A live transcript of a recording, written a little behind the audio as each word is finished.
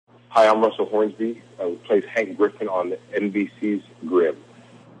Hi, I'm Russell Hornsby, who plays Hank Griffin on NBC's Grimm.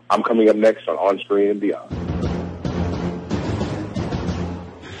 I'm coming up next on Screen and Beyond.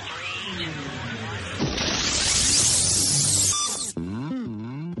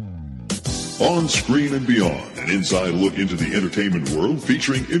 On Screen and Beyond, an inside look into the entertainment world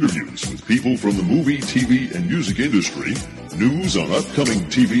featuring interviews with people from the movie, TV, and music industry, news on upcoming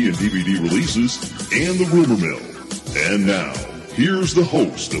TV and DVD releases, and the rumor mill. And now, here's the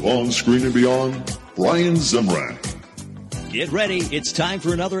host of On Screen and Beyond, Brian Zemrak. Get ready. It's time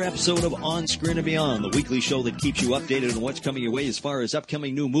for another episode of On Screen and Beyond, the weekly show that keeps you updated on what's coming your way as far as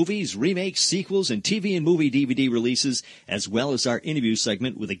upcoming new movies, remakes, sequels, and TV and movie DVD releases, as well as our interview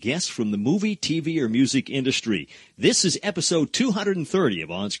segment with a guest from the movie, TV, or music industry. This is episode 230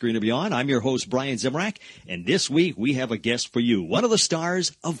 of On Screen and Beyond. I'm your host, Brian Zemrak, and this week we have a guest for you, one of the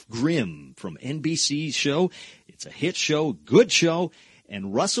stars of Grimm from NBC's show. It's a hit show, good show.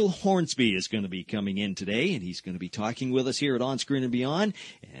 And Russell Hornsby is going to be coming in today, and he's going to be talking with us here at On Screen and Beyond.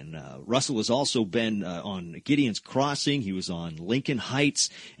 And Russell has also been on Gideon's Crossing. He was on Lincoln Heights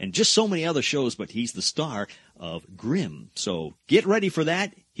and just so many other shows, but he's the star of Grimm. So get ready for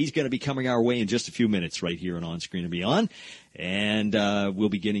that. He's going to be coming our way in just a few minutes right here on Screen and Beyond. And we'll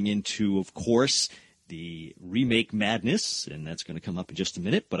be getting into, of course, the remake madness, and that's going to come up in just a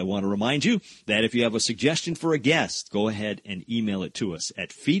minute. But I want to remind you that if you have a suggestion for a guest, go ahead and email it to us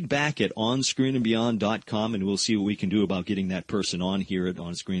at feedback@onscreenandbeyond.com, and we'll see what we can do about getting that person on here at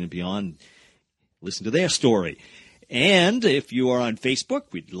On Screen and Beyond. Listen to their story. And if you are on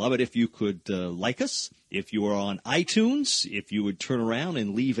Facebook, we'd love it if you could like us. If you are on iTunes, if you would turn around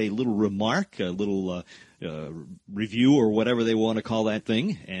and leave a little remark, a little review or whatever they want to call that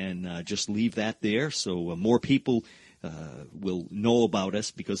thing, and just leave that there so more people will know about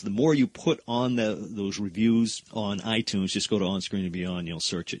us, because the more you put on those reviews on iTunes, just go to On Screen and Beyond, you'll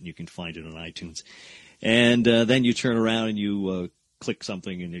search it, and you can find it on iTunes. And then you turn around and you click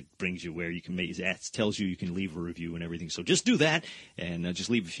something, and it brings you where you can make, it tells you can leave a review and everything. So just do that, and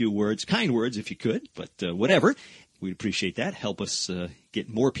just leave a few words, kind words if you could, but whatever. We'd appreciate that. Help us get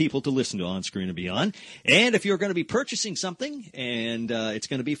more people to listen to On Screen and Beyond. And if you're going to be purchasing something, and it's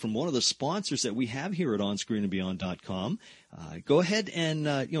going to be from one of the sponsors that we have here at OnScreenandBeyond.com, go ahead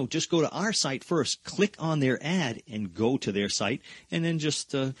and just go to our site first. Click on their ad and go to their site, and then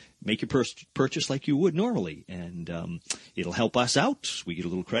just make your purchase like you would normally. And it'll help us out. We get a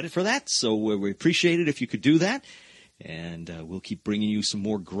little credit for that, so we appreciate it if you could do that. And we'll keep bringing you some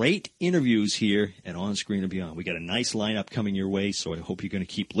more great interviews here at On Screen and Beyond. We got a nice lineup coming your way, so I hope you're going to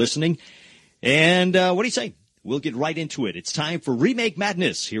keep listening. And what do you say? We'll get right into it. It's time for Remake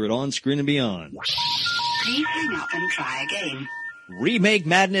Madness here at On Screen and Beyond. Please hang up and try again. Remake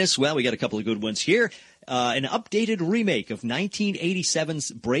Madness. Well, we got a couple of good ones here. An updated remake of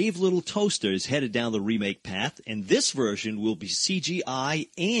 1987's Brave Little Toaster is headed down the remake path, and this version will be CGI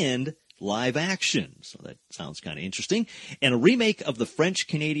and live action. So that sounds kind of interesting. And a remake of the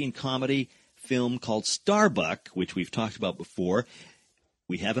French-Canadian comedy film called Starbuck, which we've talked about before.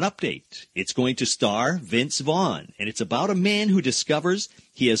 We have an update. It's going to star Vince Vaughn, and it's about a man who discovers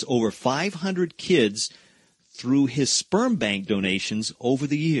he has over 500 kids through his sperm bank donations over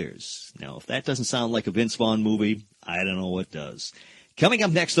the years. Now, if that doesn't sound like a Vince Vaughn movie, I don't know what does. Coming up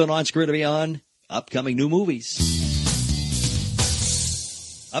next on Screen and Beyond, upcoming new movies.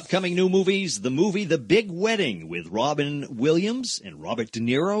 Upcoming new movies, the movie The Big Wedding with Robin Williams and Robert De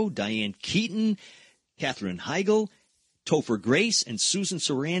Niro, Diane Keaton, Katherine Heigl, Topher Grace, and Susan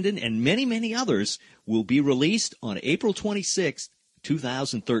Sarandon, and many, many others will be released on April 26th,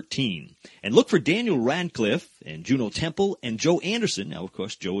 2013. And look for Daniel Radcliffe and Juno Temple and Joe Anderson. Now, of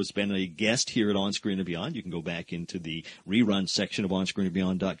course, Joe has been a guest here at On Screen and Beyond. You can go back into the rerun section of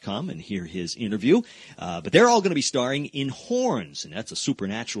OnScreenandBeyond.com and hear his interview. But they're all going to be starring in Horns, and that's a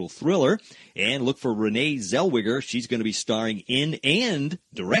supernatural thriller. And look for Renee Zellweger. She's going to be starring in and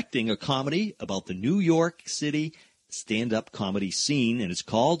directing a comedy about the New York City stand-up comedy scene, and it's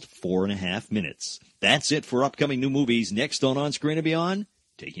called 4.5 Minutes. That's it for upcoming new movies. Next on Screen and Beyond,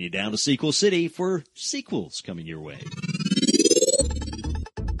 taking you down to Sequel City for sequels coming your way.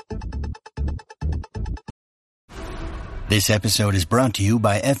 This episode is brought to you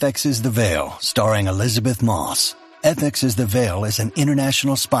by FX's The Veil, starring Elizabeth Moss. FX's The Veil is an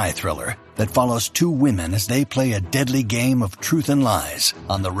international spy thriller that follows two women as they play a deadly game of truth and lies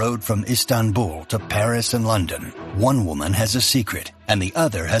on the road from Istanbul to Paris and London. One woman has a secret, and the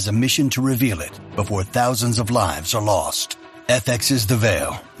other has a mission to reveal it before thousands of lives are lost. FX's The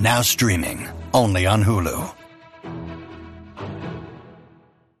Veil, now streaming, only on Hulu.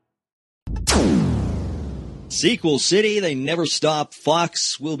 Sequel City, they never stop.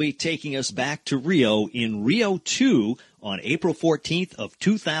 Fox will be taking us back to Rio in Rio 2 on April 14th of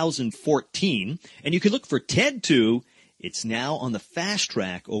 2014. And you can look for Ted 2. It's now on the fast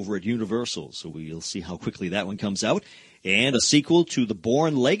track over at Universal, so we'll see how quickly that one comes out. And a sequel to The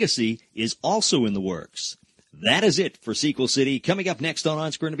Bourne Legacy is also in the works. That is it for Sequel City. Coming up next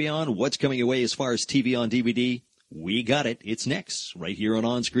on Screen and Beyond, what's coming your way as far as TV on DVD? We got it. It's next, right here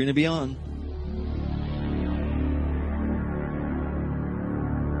on Screen and Beyond.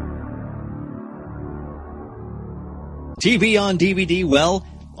 TV on DVD, well,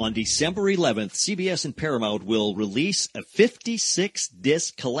 on December 11th, CBS and Paramount will release a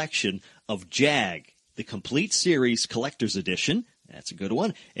 56-disc collection of JAG, the complete series collector's edition. That's a good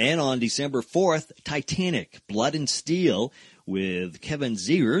one. And on December 4th, Titanic, Blood and Steel with Kevin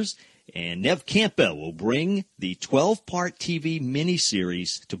Zegers. And Nev Campbell will bring the 12-part TV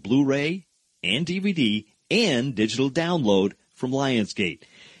miniseries to Blu-ray and DVD and digital download from Lionsgate.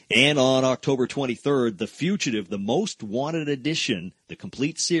 And on October 23rd, The Fugitive, the Most Wanted Edition, the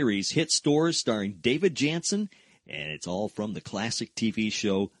complete series, hit stores starring David Janssen, and it's all from the classic TV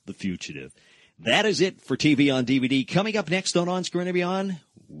show The Fugitive. That is it for TV on DVD. Coming up next on Screen and Beyond,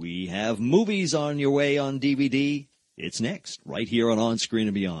 we have movies on your way on DVD. It's next, right here on Screen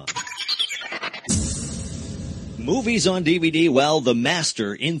and Beyond. Movies on DVD, well, The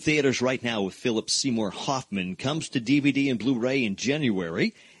Master, in theaters right now with Philip Seymour Hoffman, comes to DVD and Blu-ray in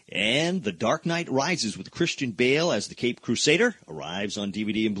January. And The Dark Knight Rises with Christian Bale as the Caped Crusader arrives on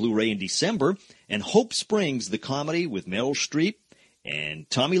DVD and Blu-ray in December. And Hope Springs, the comedy with Meryl Streep and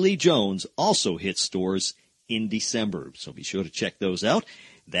Tommy Lee Jones, also hits stores in December. So be sure to check those out.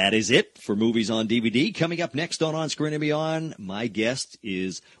 That is it for movies on DVD. Coming up next on Screen and Beyond, my guest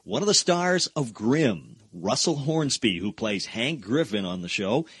is one of the stars of Grimm, Russell Hornsby, who plays Hank Griffin on the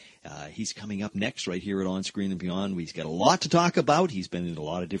show. He's coming up next right here at On Screen and Beyond. He's got a lot to talk about. He's been in a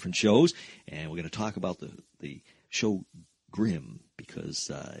lot of different shows, and we're going to talk about the show Grimm,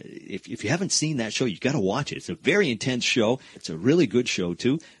 because if you haven't seen that show, you've got to watch it. It's a very intense show. It's a really good show,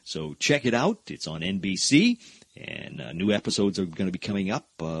 too. So check it out. It's on NBC, and new episodes are going to be coming up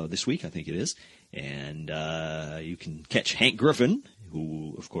this week, I think it is. And you can catch Hank Griffin,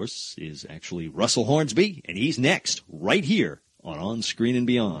 who, of course, is actually Russell Hornsby, and he's next right here on Screen and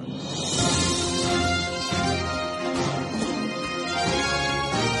Beyond.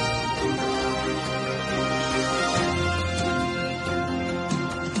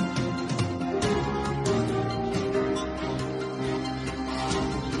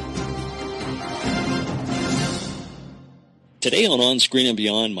 Today on Screen and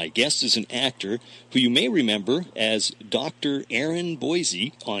Beyond, my guest is an actor who you may remember as Dr. Aaron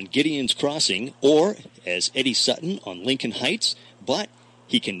Boise on Gideon's Crossing, or as Eddie Sutton on Lincoln Heights, but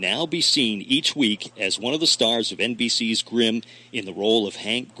he can now be seen each week as one of the stars of NBC's Grimm in the role of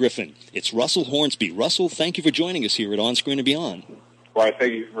Hank Griffin. It's Russell Hornsby. Russell, thank you for joining us here at On Screen and Beyond. Well,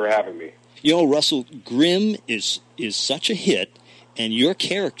 thank you for having me. You know, Russell, Grimm is such a hit, and your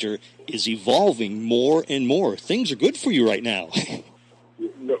character is evolving more and more. Things are good for you right now.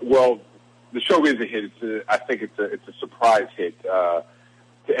 Well, the show is a hit. I think it's a surprise hit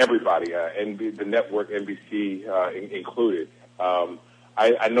to everybody, and the network, NBC included.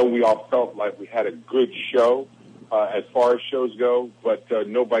 I know we all felt like we had a good show as far as shows go, but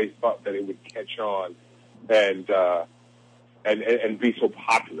nobody thought that it would catch on and be so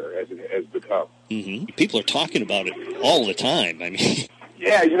popular as it has become. Mm-hmm. People are talking about it all the time. I mean,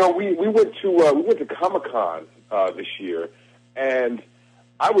 yeah, you know, we went to Comic-Con this year, and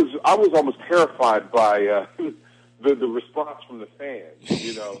I was almost terrified by the response from the fans.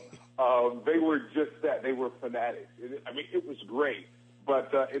 You know, they were just that. They were fanatics. I mean, it was great,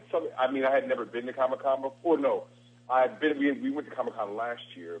 but it's something. I mean, I had never been to Comic-Con before. No, I had been. We went to Comic-Con last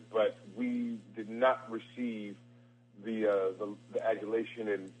year, but we did not receive the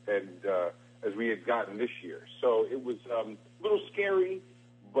adulation and as we had gotten this year. So it was a little scary,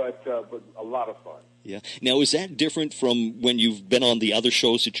 but a lot of fun. Yeah. Now, is that different from when you've been on the other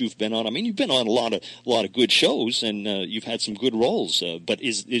shows that you've been on? I mean, you've been on a lot of good shows, and you've had some good roles. But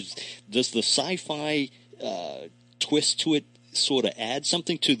does the sci-fi twist to it sort of add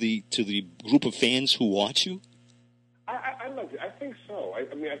something to the group of fans who watch you? I like it. I think so.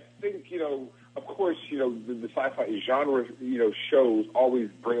 I mean, I think, you know, of course, you know, the sci-fi genre, you know, shows always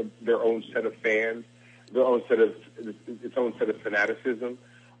bring their own set of fans, its own set of fanaticism.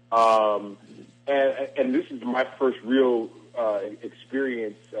 And this is my first real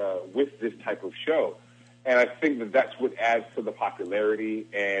experience with this type of show. And I think that's what adds to the popularity,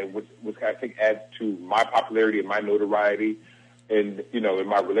 and what I think adds to my popularity and my notoriety. in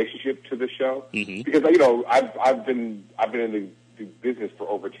my relationship to the show, Mm-hmm. because I've been in the business for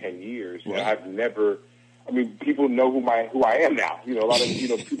over 10 years. Right. And I've never. I mean, people know who I am now. A lot of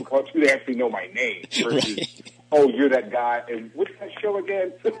people come up to me, they actually know my name versus, Right. oh, you're that guy, and what's that show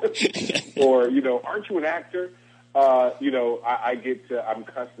again? Or aren't you an actor? I'm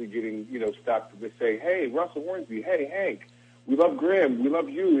constantly getting stopped to say, hey, Russell Hornsby, hey, Hank, we love Grimm, we love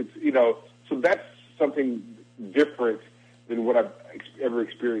you. It's so that's something different than what I've ever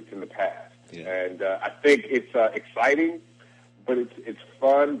experienced in the past. Yeah. And I think it's exciting, but it's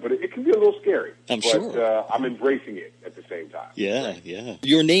fun, but it can be a little scary. I'm sure. I'm embracing it at the same time. Yeah, yeah.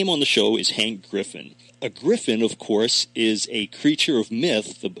 Your name on the show is Hank Griffin. A griffin, of course, is a creature of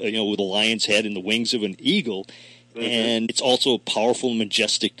myth, with a lion's head and the wings of an eagle, Mm-hmm. and it's also a powerful,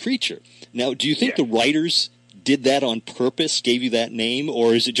 majestic creature. Now, do you think Yeah. the writers did that on purpose, gave you that name,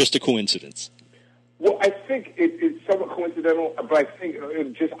 or is it just a coincidence? Well, I think it's somewhat coincidental, but I think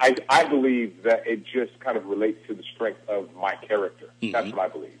I believe that it just kind of relates to the strength of my character. Mm-hmm. That's what I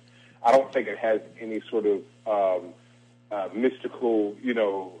believe. I don't think it has any sort of mystical,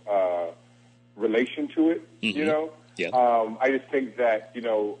 relation to it. Mm-hmm. Yeah. I just think that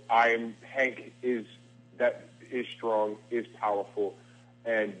Hank is strong, is powerful,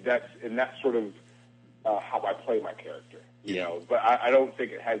 and that's sort of how I play my character. Yeah. But I don't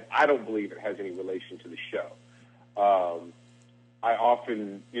believe it has any relation to the show. I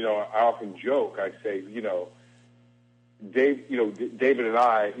often joke. I say, David and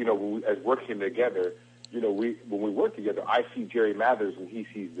I, as working together, when we work together, I see Jerry Mathers and he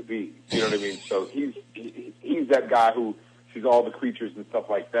sees the bees. You know what I mean? So he's that guy who sees all the creatures and stuff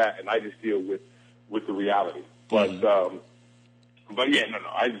like that, and I just deal with the reality. But yeah, no.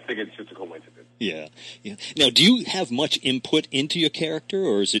 I just think it's just a coincidence. Yeah, yeah. Now, do you have much input into your character,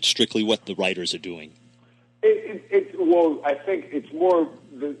 or is it strictly what the writers are doing? Well, I think it's more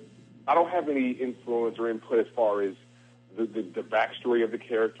I don't have any influence or input as far as the backstory of the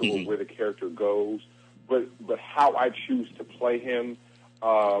character or where the character goes, but how I choose to play him,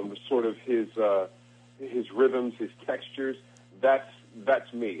 sort of his rhythms, his textures.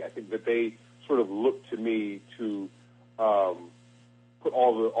 That's me. I think that they sort of look to me to put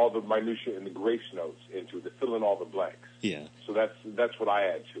all the minutia and the grace notes into it, to fill in all the blanks. Yeah. So that's what I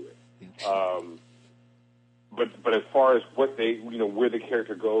add to it. Yeah. But as far as what they where the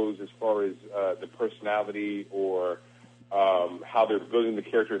character goes, as far as the personality or how they're building the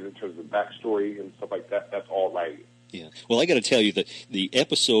character in terms of backstory and stuff like that, that's all writing. Yeah. Well, I got to tell you that the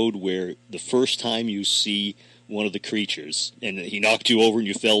episode where the first time you see one of the creatures and he knocked you over and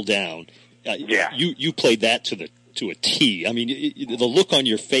you fell down, you played that to a T. I mean, the look on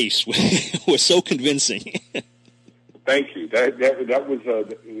your face was so convincing. Thank you. That was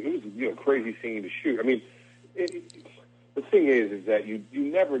it was crazy scene to shoot. I mean, the thing is that you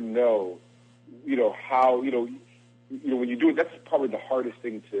never know how when you do it. That's probably the hardest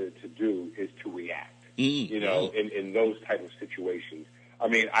thing to do is to react. In those type of situations. I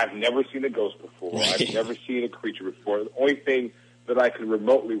mean, I've never seen a ghost before. Right. I've never seen a creature before. The only thing that I can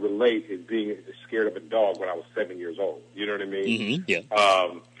remotely relate is being scared of a dog when I was 7 years old. You know what I mean? Mm-hmm. Yeah.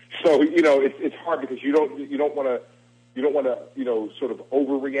 So it's hard because you don't want to sort of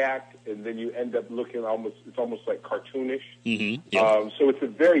overreact, and then you end up looking it's almost like cartoonish. Mm-hmm. Yeah. So it's a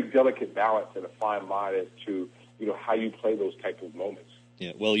very delicate balance and a fine line as to how you play those type of moments.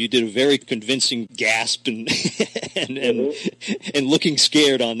 Yeah, well, you did a very convincing gasp and looking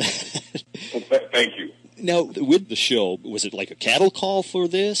scared on that. Well, thank you. Now, with the show, was it like a cattle call for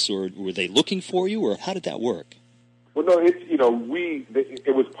this, or were they looking for you, or how did that work? Well, no,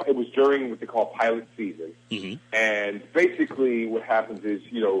 it was during what they call pilot season, and basically what happens is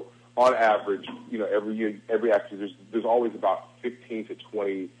on average every actor there's always about 15 to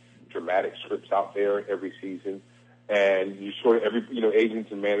 20 dramatic scripts out there every season. And you sort of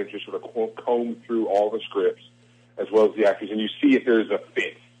agents and managers sort of comb through all the scripts as well as the actors, and you see if there's a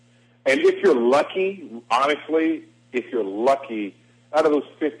fit. And if you're lucky, honestly, out of those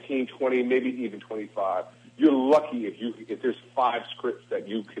 15, 20, maybe even 25, you're lucky if there's 5 scripts that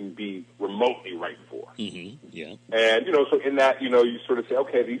you can be remotely right for. Mm-hmm. Yeah. And so in that you sort of say,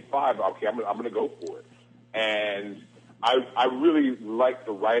 okay, these 5, okay, I'm going to go for it. And I really like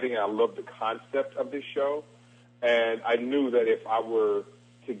the writing, and I love the concept of this show. And I knew that if I were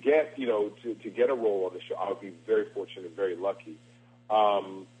to get, to get a role on the show, I would be very fortunate and very lucky.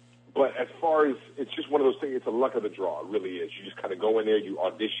 But as far as, it's just one of those things, it's a luck of the draw. It really is. You just kind of go in there, you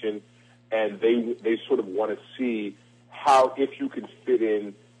audition, and they sort of want to see if you can fit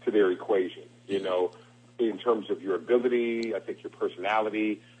in to their equation, in terms of your ability, I think your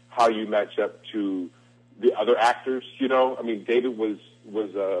personality, how you match up to the other actors. You know, I mean, David was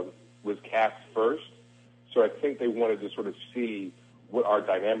cast first, so I think they wanted to sort of see what our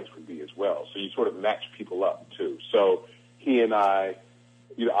dynamics would be as well. So you sort of match people up too. So he and I,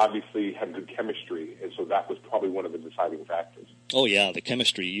 you know, obviously had good chemistry, and so that was probably one of the deciding factors. Oh yeah, the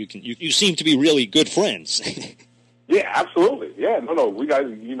chemistry. You seem to be really good friends. Yeah, absolutely. Yeah, no, we guys,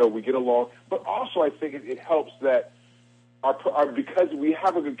 you know, we get along. But also, I think it helps that our because we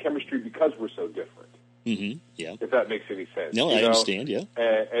have a good chemistry because we're so different. Mm-hmm. Yeah. If that makes any sense. No, I understand. Yeah.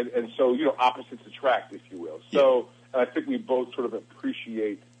 And so, you know, opposites attract, if you will. So I think we both sort of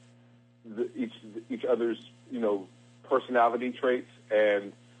appreciate each other's, you know, personality traits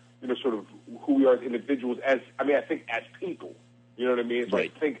and, you know, sort of who we are as individuals. I think as people. You know what I mean? So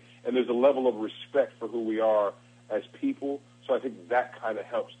right. I think, and there's a level of respect for who we are as people. So I think that kind of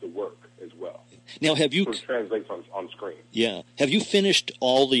helps the work as well. Now, have you... Sort of translates on screen. Yeah. Have you finished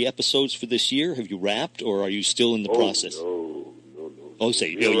all the episodes for this year? Have you wrapped, or are you still in the process? No. Oh,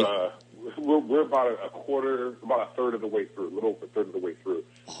 say, we're about a third of the way through, a little over a third of the way through.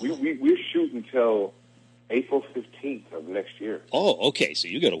 We're shooting until April 15th of next year. Oh, okay. So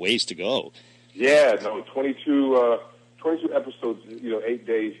you got a ways to go. Yeah, no, 22 episodes, you know, 8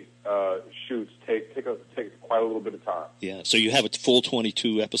 days shoots take quite a little bit of time. Yeah, so you have a full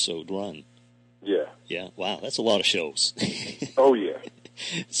 22 episode run. Yeah. Yeah, wow, that's a lot of shows. Oh, yeah.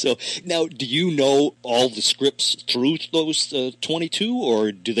 So now, do you know all the scripts through those 22,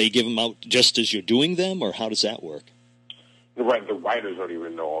 or do they give them out just as you're doing them, or how does that work? The writers don't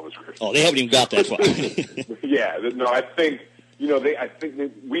even know all the scripts. Oh, they haven't even got that far. Yeah, no, I think, you know, I think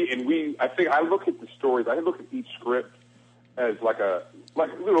I look at the stories, I look at each script as each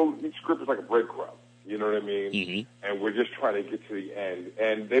script is like a breadcrumb. You know what I mean? Mm-hmm. And we're just trying to get to the end.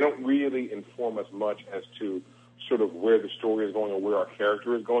 And they don't really inform us much as to sort of where the story is going or where our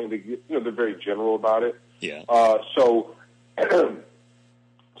character is going. They're very general about it. Yeah. So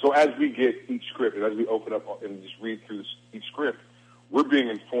as we get each script and as we open up and just read through each script, we're being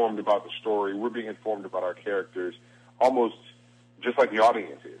informed about the story. We're being informed about our characters, almost just like the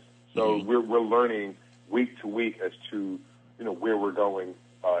audience is. So we're learning week to week as to, you know, where we're going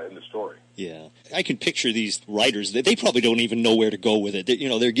in the story. Yeah, I can picture these writers. They probably don't even know where to go with it.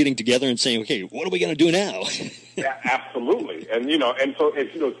 They're getting together and saying, "Okay, what are we going to do now?" Yeah, absolutely. And so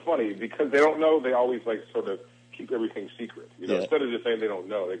it's funny because they don't know. They always sort of keep everything secret. Instead of just saying they don't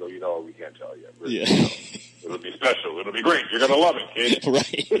know, they go, we can't tell you. Yeah. It'll be special. It'll be great. You're going to love it, kid.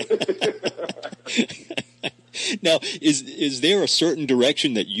 Right. Now, is there a certain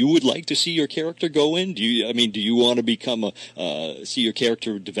direction that you would like to see your character go in? Do you want to become see your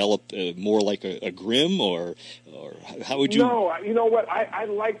character develop more like a Grimm, or how would you? No, you know what? I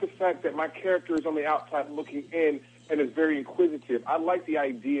like the fact that my character is on the outside looking in and is very inquisitive. I like the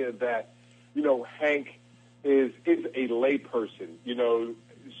idea that, Hank is a layperson,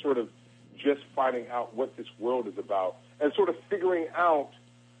 sort of just finding out what this world is about and sort of figuring out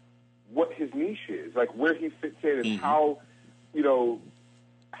what his niche is, like where he fits in and how will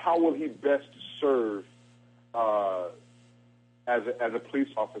he best serve as a police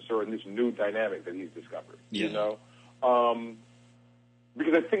officer in this new dynamic that he's discovered. Yeah.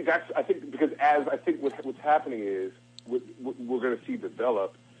 Because I think what's happening is what we're going to see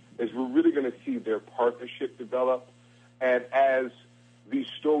develop is we're really going to see their partnership develop, and as these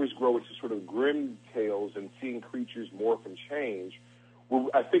stories grow into sort of grim tales and seeing creatures morph and change,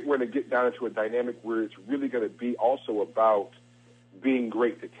 I think we're going to get down into a dynamic where it's really going to be also about being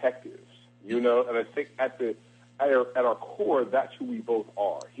great detectives, And I think at our core, that's who we both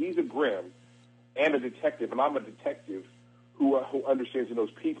are. He's a Grimm and a detective, and I'm a detective who understands and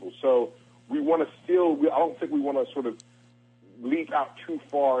knows people. So we want to I don't think we want to sort of leap out too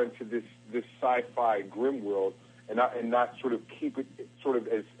far into this sci-fi Grimm world and not sort of keep it sort of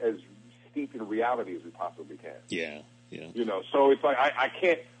as steep in reality as we possibly can. Yeah. Yeah. So it's like I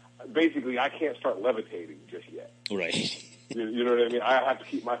can't start levitating just yet. Right. You know what I mean? I have to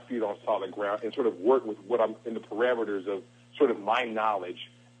keep my feet on solid ground and sort of work with what I'm in the parameters of sort of my knowledge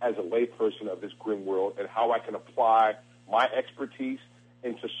as a layperson of this grim world and how I can apply my expertise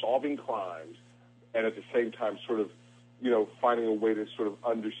into solving crimes and at the same time sort of, finding a way to sort of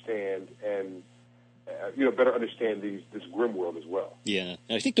understand and better understand this grim world as well. Yeah,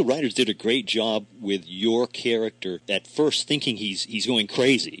 and I think the writers did a great job with your character at first thinking he's going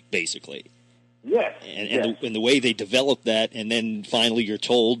crazy, basically. Yes. And the way they developed that, and then finally you're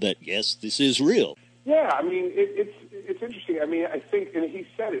told that, yes, this is real. Yeah, I mean, it's interesting. I mean, I think, and he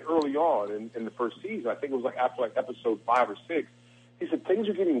said it early on in the first season, I think it was after episode 5 or 6, he said, things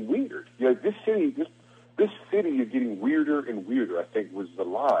are getting weird. This city, this city is getting weirder and weirder, I think was the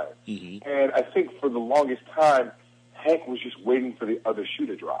line. Mm-hmm. And I think for the longest time, Hank was just waiting for the other shoe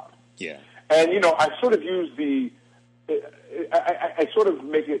to drop. Yeah. And, I sort of use I sort of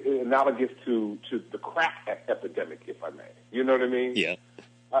make it analogous to the crack epidemic, if I may. You know what I mean? Yeah.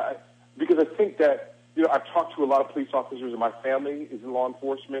 Because I think that, I've talked to a lot of police officers, and my family is in law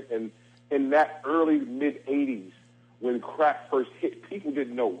enforcement, and in that early, mid-'80s, when crack first hit, people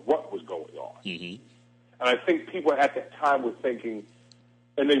didn't know what was going on. Mm-hmm. And I think people at that time were thinking,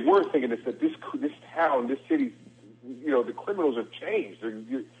 and they were thinking that this town, this city, the criminals have changed.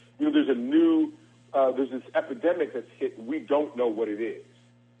 There's a new, there's this epidemic that's hit. We don't know what it is.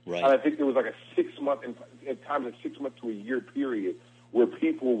 Right. And I think there was like a 6 month, at times a 6 month to a year period where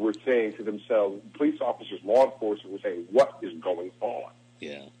people were saying to themselves, police officers, law enforcement were saying, what is going on?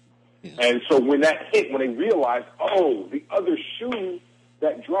 Yeah. Yeah. And so when that hit, when they realized, the other shoe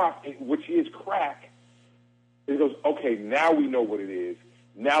that dropped, which is crack, it goes, okay, now we know what it is.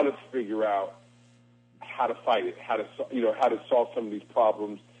 Now let's figure out how to fight it, how to solve some of these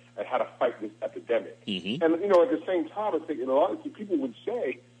problems, and how to fight this epidemic. Mm-hmm. And, at the same time, I think a lot of people would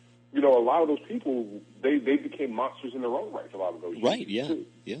say, a lot of those people, they became monsters in their own right, a lot of those Right, people, yeah, too.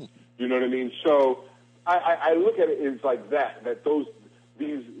 yeah. You know what I mean? So I look at it as like that that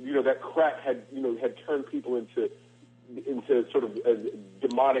crack had turned people into sort of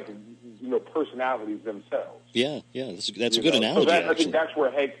demonic, personalities themselves. Yeah, that's a good analogy. So I think that's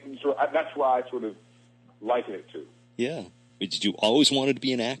where that's why I sort of liken it to. Yeah. Did you always wanted to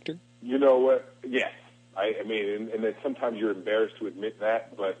be an actor? You know what? Yes. I mean, and then sometimes you're embarrassed to admit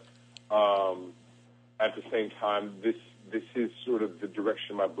that, but at the same time, this is sort of the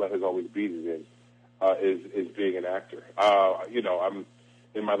direction my blood has always beaten in, is being an actor. I'm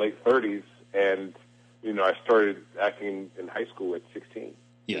in my late 30s, and I started acting in high school at 16.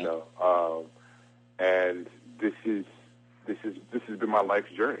 Yeah. And this has been my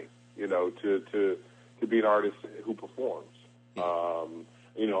life's journey. To be an artist who performs. Yeah.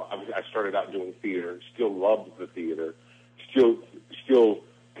 I started out doing theater. Still loved the theater. Still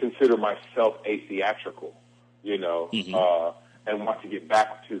consider myself a theatrical. Mm-hmm. And want to get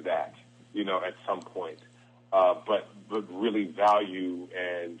back to that. At some point. But really value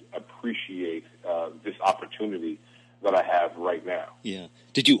and appreciate this opportunity that I have right now. Yeah.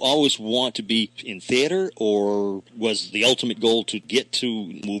 Did you always want to be in theater, or was the ultimate goal to get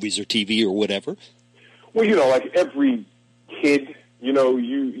to movies or TV or whatever? Well, like every kid,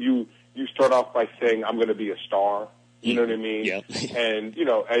 you start off by saying, I'm going to be a star. You know what I mean? Yeah. And,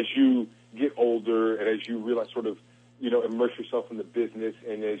 as you get older and as you realize sort of, immerse yourself in the business,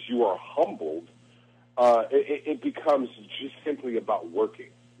 and as you are humbled, it becomes just simply about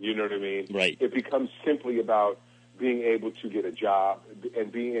working. You know what I mean? Right. It becomes simply about being able to get a job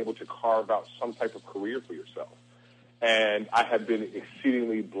and being able to carve out some type of career for yourself. And I have been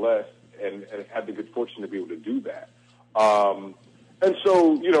exceedingly blessed and had the good fortune to be able to do that. And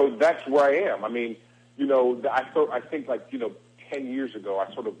so, that's where I am. I mean, I think 10 years ago,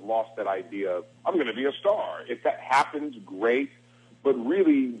 I sort of lost that idea of, I'm going to be a star. If that happens, great. But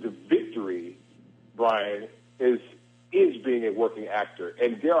really, the victory, Brian, is being a working actor.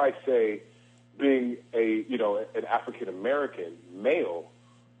 And dare I say, being an African American male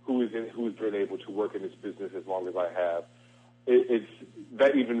who's been able to work in this business as long as I have,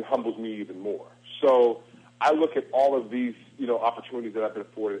 that even humbles me even more. So I look at all of these opportunities that I've been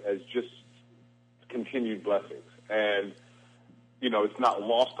afforded as just continued blessings, and it's not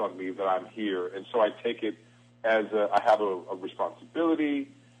lost on me that I'm here, and so I take it as I have a responsibility,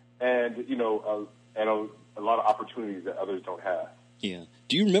 and a lot of opportunities that others don't have. Yeah.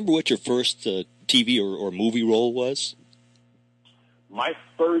 Do you remember what your first TV or movie role was? My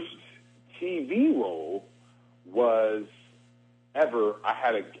first TV role was ever. I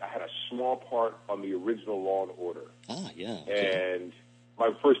had a small part on the original Law and Order. Ah, yeah. Okay. And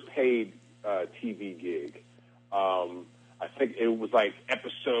my first paid TV gig. I think it was like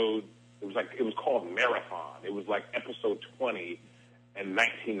episode. It was called Marathon. It was like episode 20 in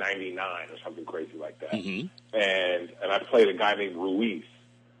 1999 or something crazy like that. Mm-hmm. And I played a guy named Ruiz.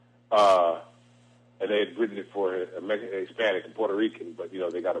 And they had written it for a Hispanic and Puerto Rican, but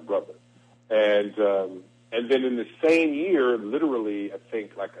they got a brother. And then in the same year, literally, I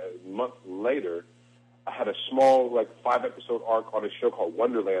think like a month later, I had a small 5-episode arc on a show called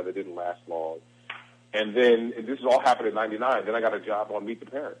Wonderland that didn't last long. And then this is all happened in '99. Then I got a job on Meet the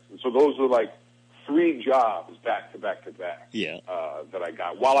Parents. And so those were 3 jobs back to back to back. Yeah. That I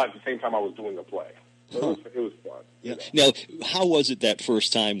got while at the same time I was doing a play. So it was fun. Yeah. You know? Now, how was it that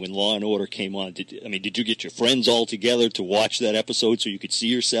first time when Law and Order came on? Did you get your friends all together to watch that episode so you could see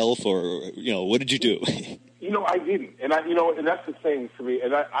yourself, or what did you do? I didn't, and and that's the thing for me.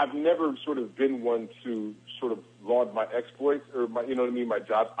 And I've never sort of been one to sort of laud my exploits or my, my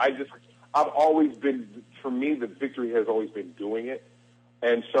job. I've always been, for me, the victory has always been doing it.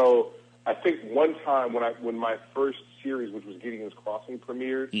 And so I think one time when my first series, which was Gideon's Crossing,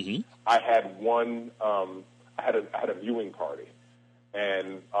 premiered, mm-hmm. I had I had a viewing party,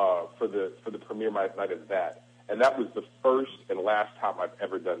 and for the premiere night of that, and that was the first and last time I've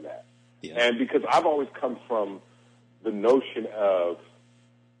ever done that. Yeah. And because I've always come from the notion of,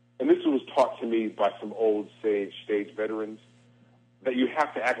 and this was taught to me by some old stage veterans, that you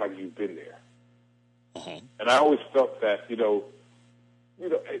have to act like you've been there. Uh-huh. And I always felt that, it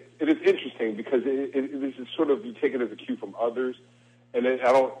is interesting because this is sort of, you take it as a cue from others, and I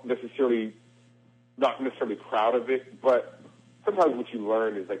don't not necessarily proud of it, but sometimes what you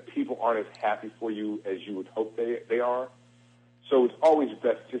learn is like people aren't as happy for you as you would hope they are. So it's always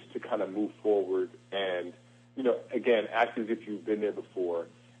best just to kind of move forward and, again, act as if you've been there before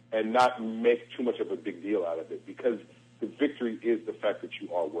and not make too much of a big deal out of it, because the victory is the fact that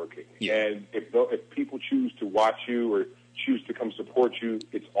you are working. Yeah. And if people choose to watch you or choose to come support you,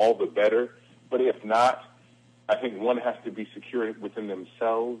 it's all the better. But if not, I think one has to be secure within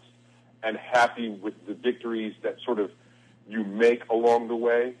themselves and happy with the victories that sort of you make along the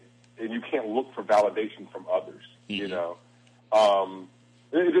way. And you can't look for validation from others, mm-hmm.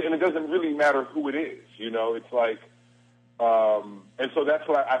 And it doesn't really matter who it is, it's like, and so that's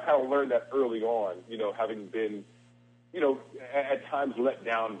what I kind of learned that early on, having been, at times let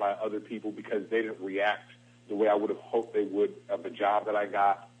down by other people because they didn't react the way I would have hoped they would of a job that I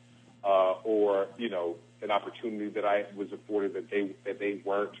got, or, an opportunity that I was afforded that they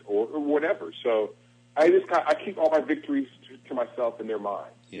weren't, or whatever. So I keep all my victories to myself in their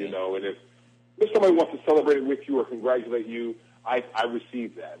mind, yeah. And if somebody wants to celebrate it with you or congratulate you, I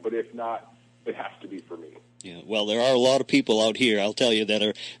receive that. But if not, it has to be for me. Yeah, well, there are a lot of people out here, I'll tell you,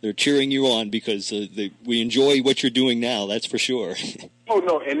 they're cheering you on because we enjoy what you're doing now. That's for sure. Oh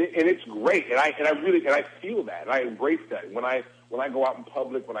no, and it's great, and I feel that, and I embrace that. When I go out in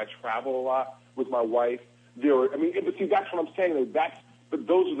public, when I travel a lot with my wife, but see, that's what I'm saying. But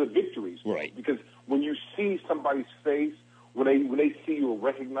those are the victories, right? Because when you see somebody's face, when they see you or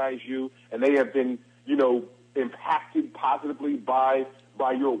recognize you, and they have been, impacted positively by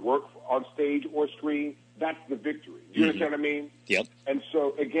your work on stage or screen, that's the victory. Do you mm-hmm. understand what I mean? Yep. And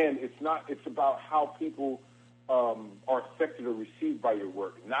so again, it's about how people are affected or received by your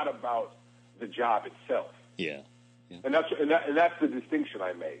work, not about the job itself. Yeah. Yeah. And that's the distinction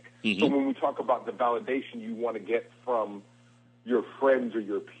I make. Mm-hmm. So when we talk about the validation you want to get from your friends or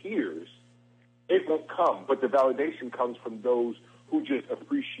your peers, it won't come. But the validation comes from those who just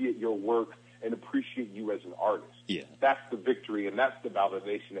appreciate your work and appreciate you as an artist. Yeah. That's the victory, and that's the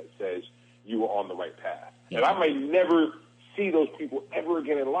validation that says you are on the right path. Yeah. And I may never see those people ever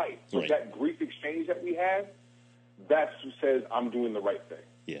again in life, but right. that brief exchange that we had, that's who says I'm doing the right thing.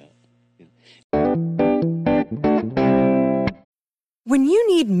 Yeah. Yeah. When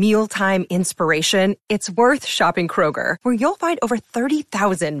you need mealtime inspiration, it's worth shopping Kroger, where you'll find over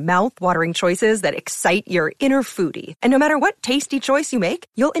 30,000 mouth-watering choices that excite your inner foodie. And no matter what tasty choice you make,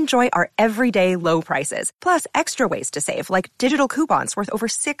 you'll enjoy our everyday low prices, plus extra ways to save, like digital coupons worth over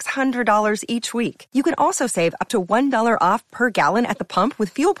 $600 each week. You can also save up to $1 off per gallon at the pump with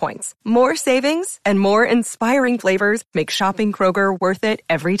fuel points. More savings and more inspiring flavors make shopping Kroger worth it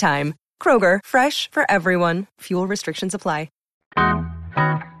every time. Kroger, fresh for everyone. Fuel restrictions apply.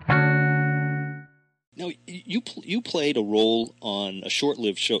 Now, you played a role on a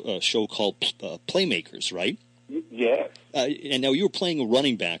short-lived show called Playmakers, right? Yes. And now you were playing a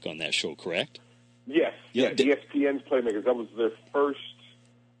running back on that show, correct? Yes. Yeah. ESPN's Playmakers. That was their first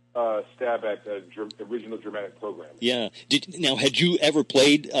stab at original dramatic programming. Yeah. Had you ever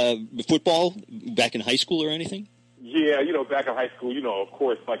played football back in high school or anything? Yeah, back in high school, of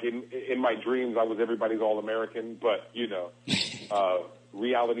course, like in my dreams, I was everybody's All-American, but,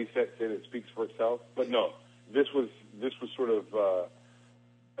 reality sets in, it speaks for itself. But no, this was sort of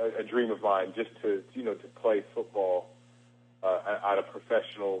a dream of mine, just to play football at a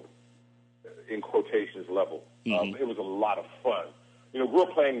professional, in quotations, level. Mm-hmm. It was a lot of fun. Grew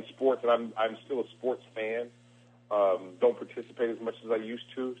up playing sports, and I'm still a sports fan. Don't participate as much as I used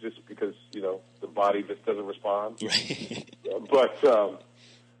to, just because the body just doesn't respond. Right. But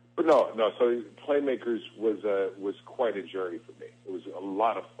no. So Playmakers was quite a journey for me. It was a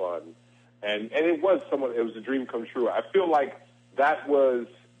lot of fun, and it was a dream come true. I feel like that was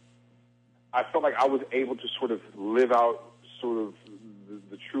I felt like I was able to sort of live out sort of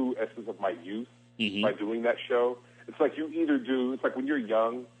the true essence of my youth by doing that show. It's like it's like when you're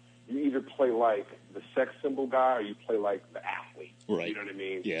young, you either play like the sex symbol guy or you play like the athlete. Right. You know what I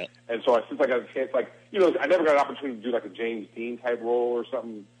mean? Yeah. And so since I got a chance, like, I never got an opportunity to do like a James Dean type role or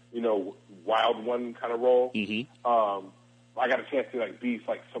something, wild one kind of role. I got a chance to like be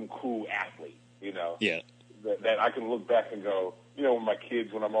like some cool athlete, Yeah. That I can look back and go, when my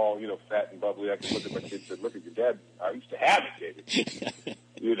kids, when I'm all, fat and bubbly, I can look at my kids and say, look at your dad. I used to have it, David.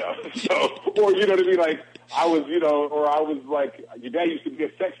 So, or, you know what I mean? Like, I was, or I was like, your dad used to be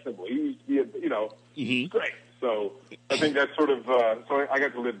a sex symbol. He used to be great. So I think that's sort of, so I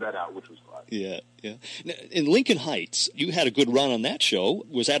got to live that out, which was fun. Yeah, yeah. Now, in Lincoln Heights, you had a good run on that show.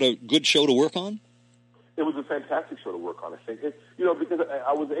 Was that a good show to work on? It was a fantastic show to work on, I think. Because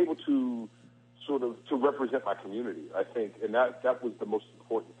I was able to sort of to represent my community, I think, and that was the most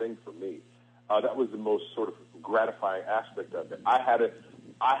important thing for me. That was the most sort of gratifying aspect of it. I had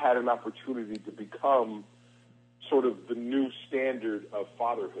an opportunity to become sort of the new standard of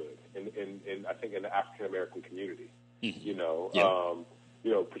fatherhood in I think in the African American community.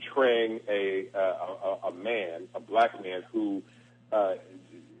 Portraying a man, a black man who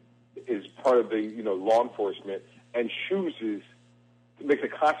is part of the law enforcement and makes a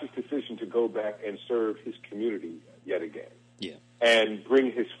conscious decision to go back and serve his community yet again. Yeah. And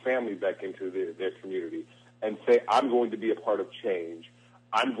bring his family back into their community and say, I'm going to be a part of change.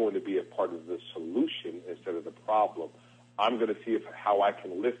 I'm going to be a part of the solution instead of the problem. I'm going to see how I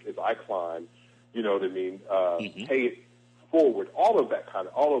can lift as I climb, you know what I mean, pay it forward, all of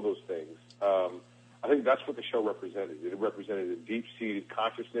those things. I think that's what the show represented. It represented a deep-seated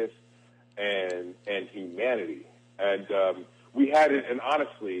consciousness and humanity. And we had it, and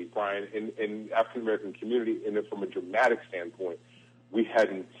honestly, Brian, in African-American community, and from a dramatic standpoint, we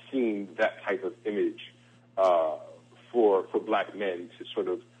hadn't seen that type of image for black men to sort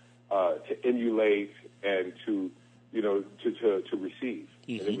of to emulate and to receive.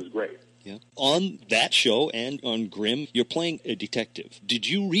 And it was great. Yeah. On that show and on Grimm, you're playing a detective. Did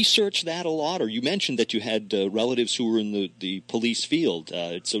you research that a lot? Or you mentioned that you had relatives who were in the police field.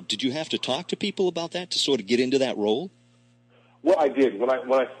 So did you have to talk to people about that to sort of get into that role? Well, I did. When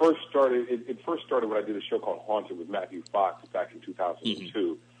I first started, it first started when I did a show called Haunted with Matthew Fox back in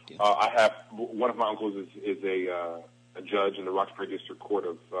 2002. Yeah. I have one of my uncles is a judge in the Roxbury District Court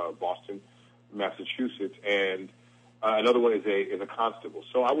of Boston, Massachusetts, and another one is a constable.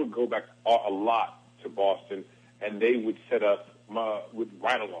 So I would go back a lot to Boston, and they would set up with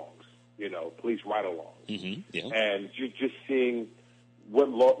ride-alongs, police ride-alongs, and just seeing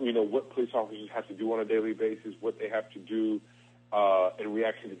what police officers have to do on a daily basis, what they have to do in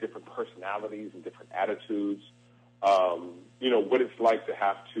reaction to different personalities and different attitudes. What it's like to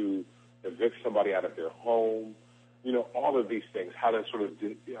have to evict somebody out of their home. All of these things. How to sort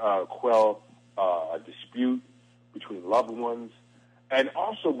of quell a dispute between loved ones. And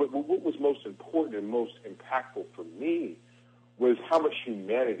also, but what was most important and most impactful for me was how much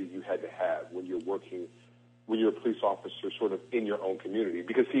humanity you had to have when you're a police officer sort of in your own community.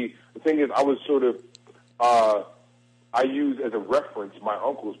 Because, see, the thing is, I was sort of, I use as a reference my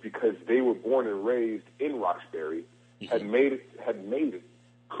uncles because they were born and raised in Roxbury, had made it,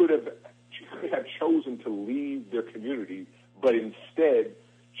 could have chosen to leave their community, but instead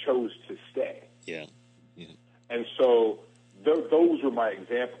chose to stay. Yeah. And so those were my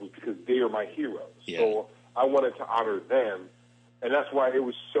examples because they are my heroes. Yeah. So I wanted to honor them, and that's why it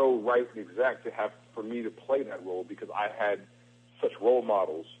was so right and exact for me to play that role because I had such role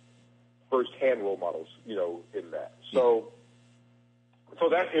models, first-hand role models, in that. So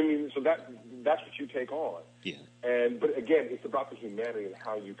that's what you take on. Yeah. But again, it's about the humanity and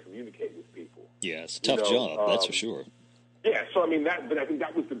how you communicate with people. Yeah, it's a tough job, that's for sure. Yeah, so but I think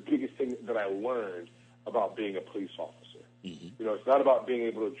that was the biggest thing that I learned about being a police officer. It's not about being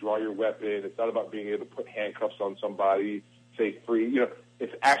able to draw your weapon. It's not about being able to put handcuffs on somebody, say free.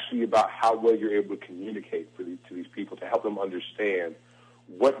 It's actually about how well you're able to communicate to these people to help them understand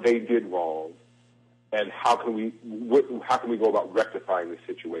what they did wrong and how can we go about rectifying the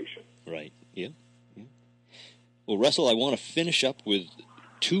situation. Right. Yeah. Well, Russell, I want to finish up with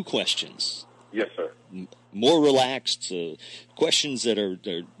two questions. Yes, sir. More relaxed, questions that are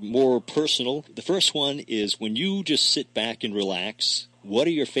more personal. The first one is, when you just sit back and relax, what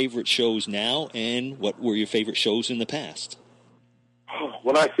are your favorite shows now, and what were your favorite shows in the past?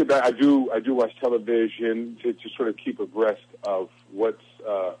 When I sit back, I do watch television to sort of keep abreast of what's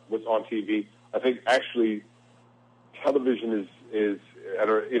on TV. I think actually television is at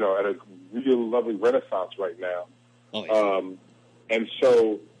a real lovely renaissance right now. Oh, yeah. And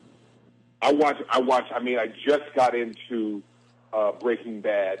so I watch. I mean, I just got into Breaking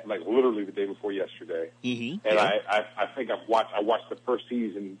Bad, like literally the day before yesterday, and I think I watched the first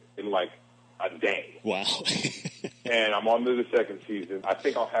season in like a day. Wow. And I'm on to the second season. I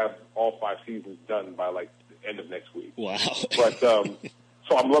think I'll have all 5 seasons done by like the end of next week. Wow. But so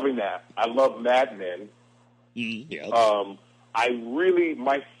I'm loving that. I love Mad Men.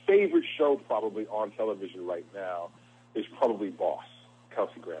 My favorite show probably on television right now is probably Boss,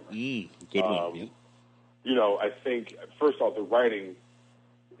 Kelsey Grammer. Good one. Yep. You know, I think, first off, the writing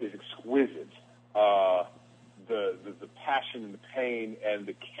is exquisite. The passion and the pain and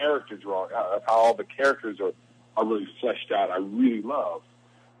the character drawing, how all the characters are really fleshed out, I really love.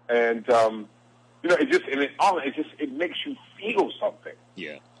 And, you know, it makes you feel something.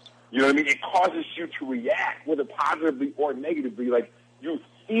 Yeah. You know what I mean? It causes you to react, whether positively or negatively. Like, you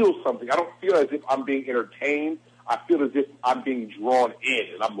feel something. I don't feel as if I'm being entertained. I feel as if I'm being drawn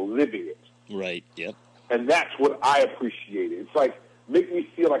in and I'm living it. Right, yep. And that's what I appreciate. It's like, make me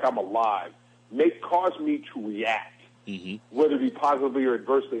feel like I'm alive. Cause me to react, whether it be positively or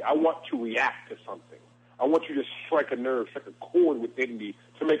adversely. I want to react to something. I want you to strike a nerve, strike a chord within me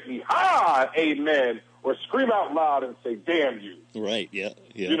to make me, amen, or scream out loud and say, damn you. Right, yeah.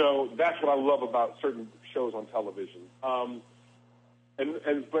 You know, that's what I love about certain shows on television. But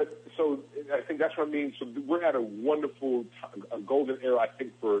I think that's what I mean. So we're at a wonderful, a golden era, I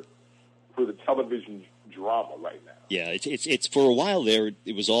think, for the television drama right now. Yeah, it's for a while there,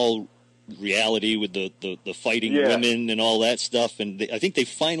 it was all reality with the fighting women and all that stuff, and I think they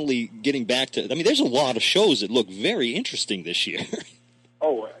finally getting back to. I mean, there's a lot of shows that look very interesting this year.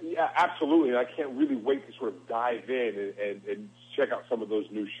 Oh yeah, absolutely! And I can't really wait to sort of dive in and check out some of those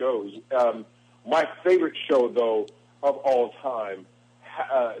new shows. My favorite show, though, of all time,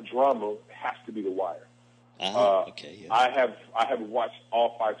 drama, has to be The Wire. Okay. Yeah. I have watched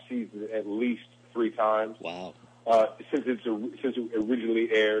all 5 seasons at least 3 times. Wow. Since it originally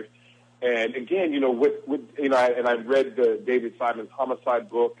aired. And again, you know, I read David Simon's Homicide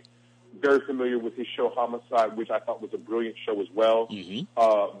book. Very familiar with his show Homicide, which I thought was a brilliant show as well.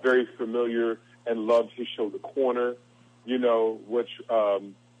 Very familiar and loved his show The Corner, you know, which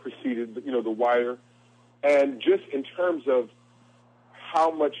preceded, you know, The Wire. And just in terms of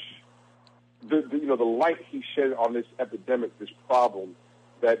how much the light he shed on this epidemic, this problem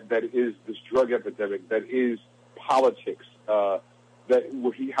that is this drug epidemic, that is politics.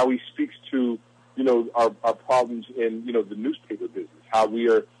 How he speaks to, you know, our problems in, you know, the newspaper business, how we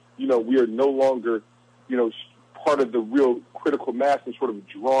are no longer, you know, part of the real critical mass and sort of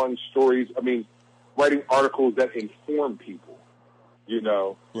drawing stories. I mean, writing articles that inform people, you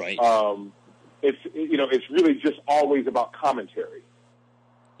know. Right. It's really just always about commentary,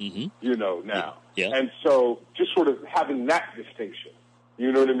 you know, now. Yeah. And so just sort of having that distinction,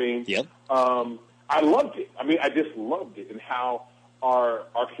 you know what I mean? Yep. I loved it. I mean, I just loved it, and how our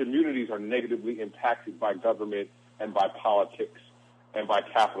communities are negatively impacted by government and by politics and by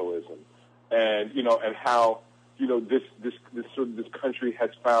capitalism, and you know, and how, you know, this country has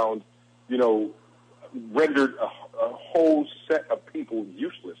found, you know, rendered a whole set of people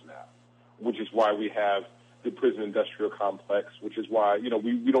useless now, which is why we have the prison industrial complex, which is why, you know,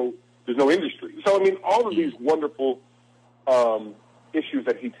 we don't, there's no industry. So I mean, all of these wonderful issues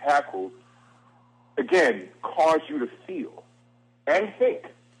that he tackled, again, cause you to feel and think.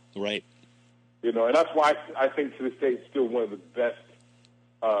 Right. You know, and that's why I think to this day it's still one of the best,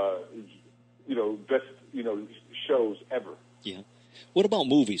 shows ever. Yeah. What about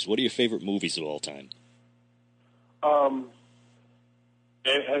movies? What are your favorite movies of all time?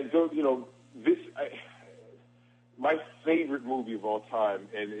 My favorite movie of all time,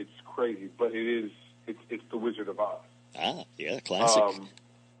 and it's crazy, but it's The Wizard of Oz. Ah, yeah, classic.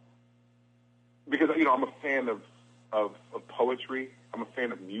 Because, you know, I'm a fan of poetry. I'm a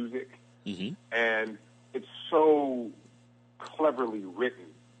fan of music. And it's so cleverly written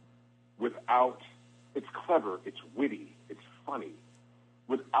it's clever, it's witty, it's funny,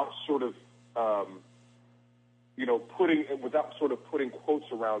 without sort of, putting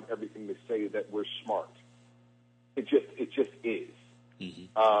quotes around everything they say that we're smart. It just is. And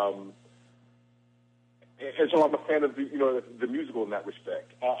so I'm a fan of the musical in that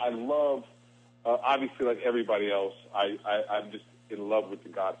respect. I love, obviously, like everybody else, I'm just in love with The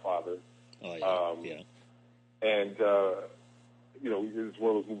Godfather. Oh yeah, And it's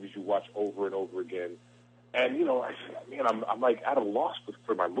one of those movies you watch over and over again. And you know, I'm like at a loss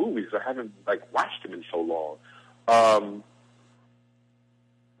for my movies. I haven't watched them in so long.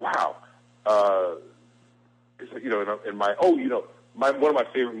 Wow. One of my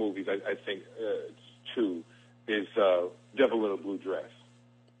favorite movies, I think, it's two, is Devil in a Blue Dress.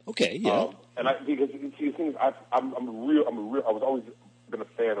 Okay, yeah. And because see, the thing is, I was always been a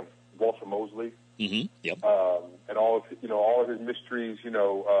fan of Walter Mosley. Mm-hmm. Yep. And all of his mysteries.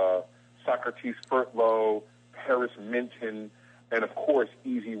 Socrates Furtlow, Paris Minton, and of course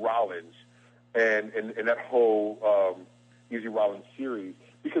Easy Rollins, and that whole Easy Rollins series.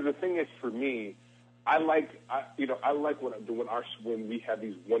 Because the thing is, for me, I like when we have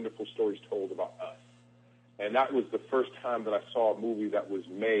these wonderful stories told about us. And that was the first time that I saw a movie that was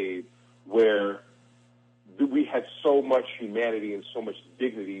made where we had so much humanity and so much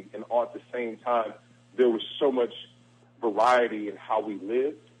dignity, and all at the same time, there was so much variety in how we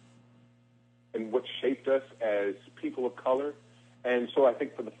lived and what shaped us as people of color. And so I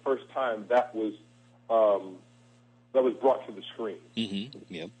think for the first time, that was brought to the screen. Mm-hmm.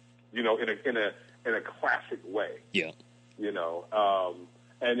 Yeah. In a classic way. Yeah.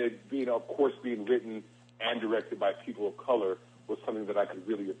 And it, of course, being written and directed by people of color was something that I could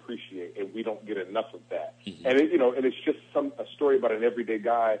really appreciate, and we don't get enough of that. Mm-hmm. And it's just a story about an everyday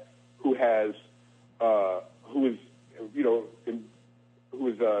guy who is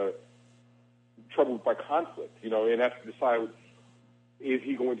troubled by conflict, and has to decide, is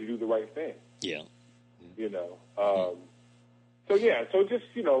he going to do the right thing? Yeah. So just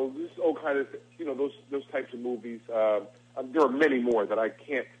this old kind of those types of movies. There are many more that I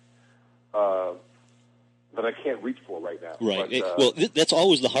can't reach for right now. Right. But, that's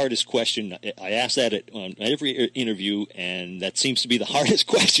always the hardest question. I ask that on every interview, and that seems to be the hardest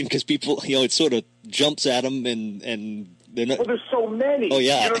question because people, it sort of jumps at them, and they're not. Well, there's so many. Oh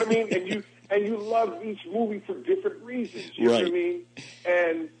yeah. You know what I mean? And you love each movie for different reasons. You know what I mean?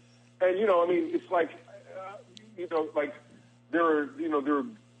 And it's like there are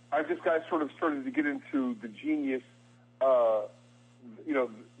I just got sort of started to get into the genius that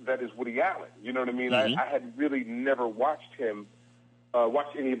is Woody Allen. You know what I mean? Mm-hmm. I had really never watched him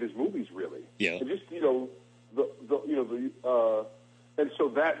watch any of his movies really. Yeah. And just and so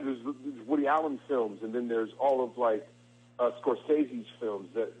that there's Woody Allen films, and then there's all of Scorsese's films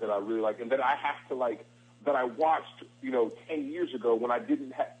that I really like, and that I have to that I watched 10 years ago when I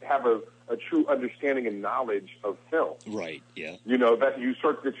didn't have a true understanding and knowledge of film. Right. Yeah. That you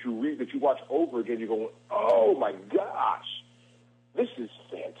watch over again, you're going, oh my gosh, this is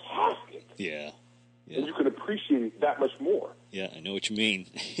fantastic. Yeah. And you can appreciate it that much more. Yeah, I know what you mean.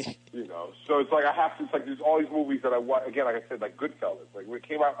 So it's like there's all these movies that I watch, again, like I said, like Goodfellas. Like when it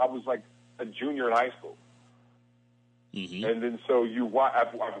came out, I was like a junior in high school. Mm-hmm. And then so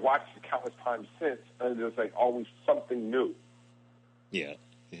I've watched it countless times since, and there's always something new. Yeah,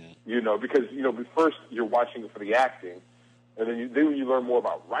 yeah. Because first you're watching it for the acting, and then when you learn more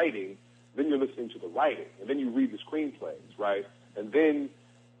about writing, then you're listening to the writing, and then you read the screenplays, right? And then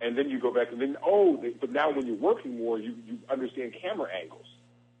you go back, and then but now when you're working more, you understand camera angles,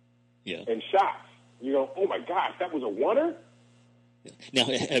 and shots. You go, oh my gosh, that was a oneer. Yeah. Now,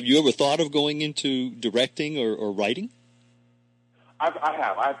 have you ever thought of going into directing or writing? I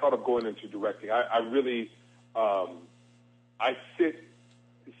have. I thought of going into directing. I really, I sit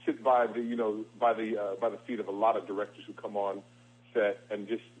by the feet of a lot of directors who come on set and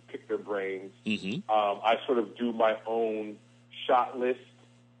just pick their brains. Mm-hmm. I sort of do my own shot list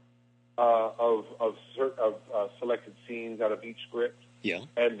of selected scenes out of each script. Yeah.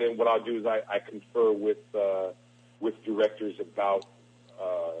 And then what I'll do is I confer with directors about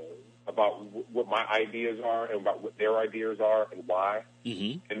what my ideas are and about what their ideas are and why,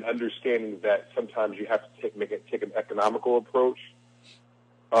 mm-hmm. and understanding that sometimes you have to take an economical approach.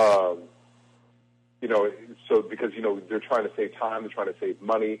 So because they're trying to save time, they're trying to save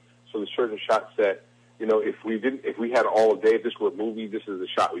money. So the certain shot set, if we had all day, if this were a movie, this is the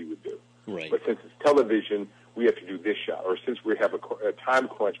shot we would do. Right. But since it's television, we have to do this shot, or since we have a time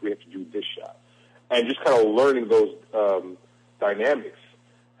crunch, we have to do this shot. And just kind of learning those dynamics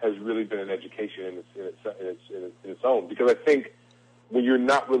has really been an education in its own. Because I think when you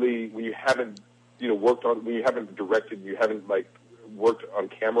haven't directed, you haven't worked on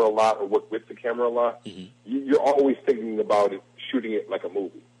camera a lot or worked with the camera a lot, mm-hmm. you're always thinking about it, shooting it like a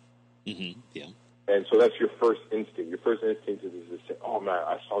movie. Mm-hmm. Yeah. And so that's your first instinct. Your first instinct is to say, "Oh man,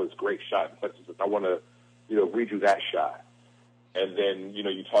 I saw this great shot. I want to, redo that shot." And then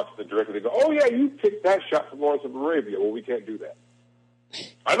you talk to the director. They go, "Oh yeah, you picked that shot from Lawrence of Arabia." Well, we can't do that.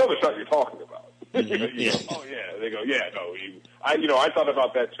 I know the shot you're talking about. Mm-hmm. You go, "Oh yeah." They go, "Yeah, no." I thought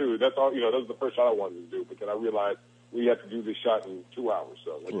about that too. That's all. That was the first shot I wanted to do, but then I realized we have to do this shot in 2 hours.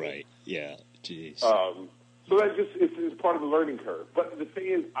 So right, yeah, jeez. So that just it's part of the learning curve. But the thing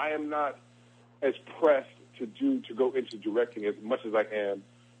is, I am not as pressed to go into directing as much as I am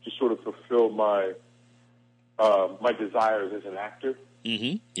to sort of fulfill my my desires as an actor.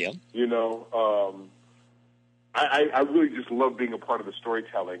 Mm-hmm. Yeah. You know, I really just love being a part of the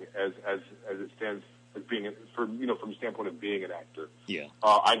storytelling as it stands as being from the standpoint of being an actor. Yeah.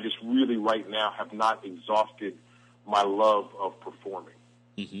 I just really right now have not exhausted my love of performing.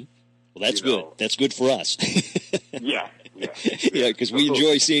 Mm-hmm. Well, that's good. That's good for us. Yeah. Yeah, because we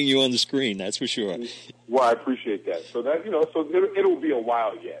enjoy seeing you on the screen. That's for sure. Well, I appreciate that. So that so it'll be a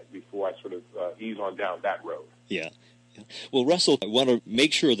while yet before I sort of ease on down that road. Yeah. Well, Russell, I want to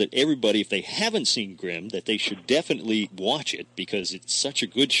make sure that everybody, if they haven't seen Grimm, that they should definitely watch it because it's such a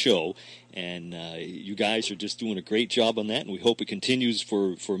good show, and you guys are just doing a great job on that, and we hope it continues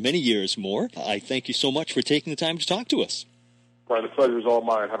for many years more. I thank you so much for taking the time to talk to us. Brian, the pleasure is all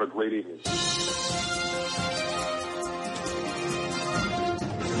mine. Have a great evening.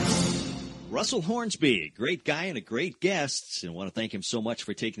 Russell Hornsby, great guy and a great guest, and I want to thank him so much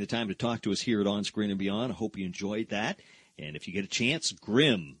for taking the time to talk to us here at On Screen and Beyond. I hope you enjoyed that. And if you get a chance,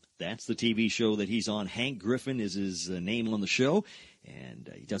 Grimm, that's the TV show that he's on. Hank Griffin is his name on the show, and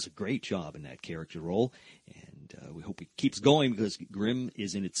he does a great job in that character role. And we hope it keeps going because Grimm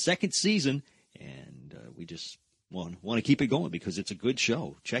is in its second season, and we just want to keep it going because it's a good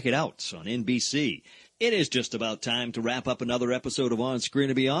show. Check it out on NBC. It is just about time to wrap up another episode of On Screen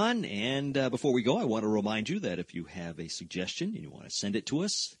and Beyond. And before we go, I want to remind you that if you have a suggestion and you want to send it to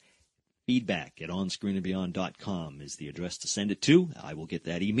us, feedback at onscreenandbeyond.com is the address to send it to. I will get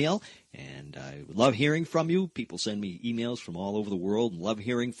that email, and I love hearing from you. People send me emails from all over the world and love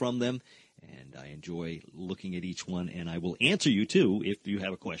hearing from them. And I enjoy looking at each one, and I will answer you, too, if you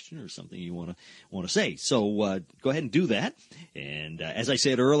have a question or something you want to say. So go ahead and do that. And as I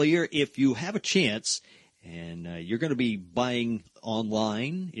said earlier, if you have a chance and you're going to be buying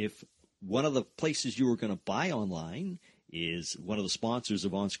online, if one of the places you were going to buy online is one of the sponsors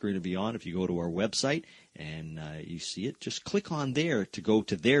of On Screen and Beyond, if you go to our website and you see it, just click on there to go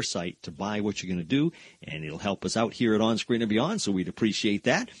to their site to buy what you're going to do, and it'll help us out here at On Screen and Beyond, so we'd appreciate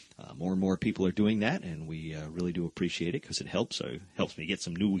that. More and more people are doing that, and we really do appreciate it because it helps me get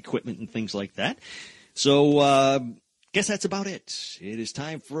some new equipment and things like that. So guess that's about it. It is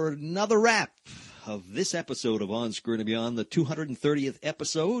time for another wrap of this episode of On Screen and Beyond, the 230th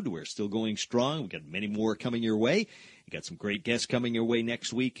episode. We're still going strong. We've got many more coming your way. We got some great guests coming your way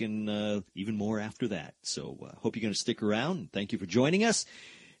next week and even more after that. So hope you're going to stick around. Thank you for joining us.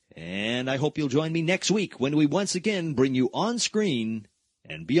 And I hope you'll join me next week when we once again bring you On Screen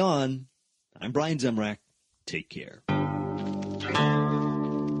and Beyond. I'm Brian Zemrak. Take care.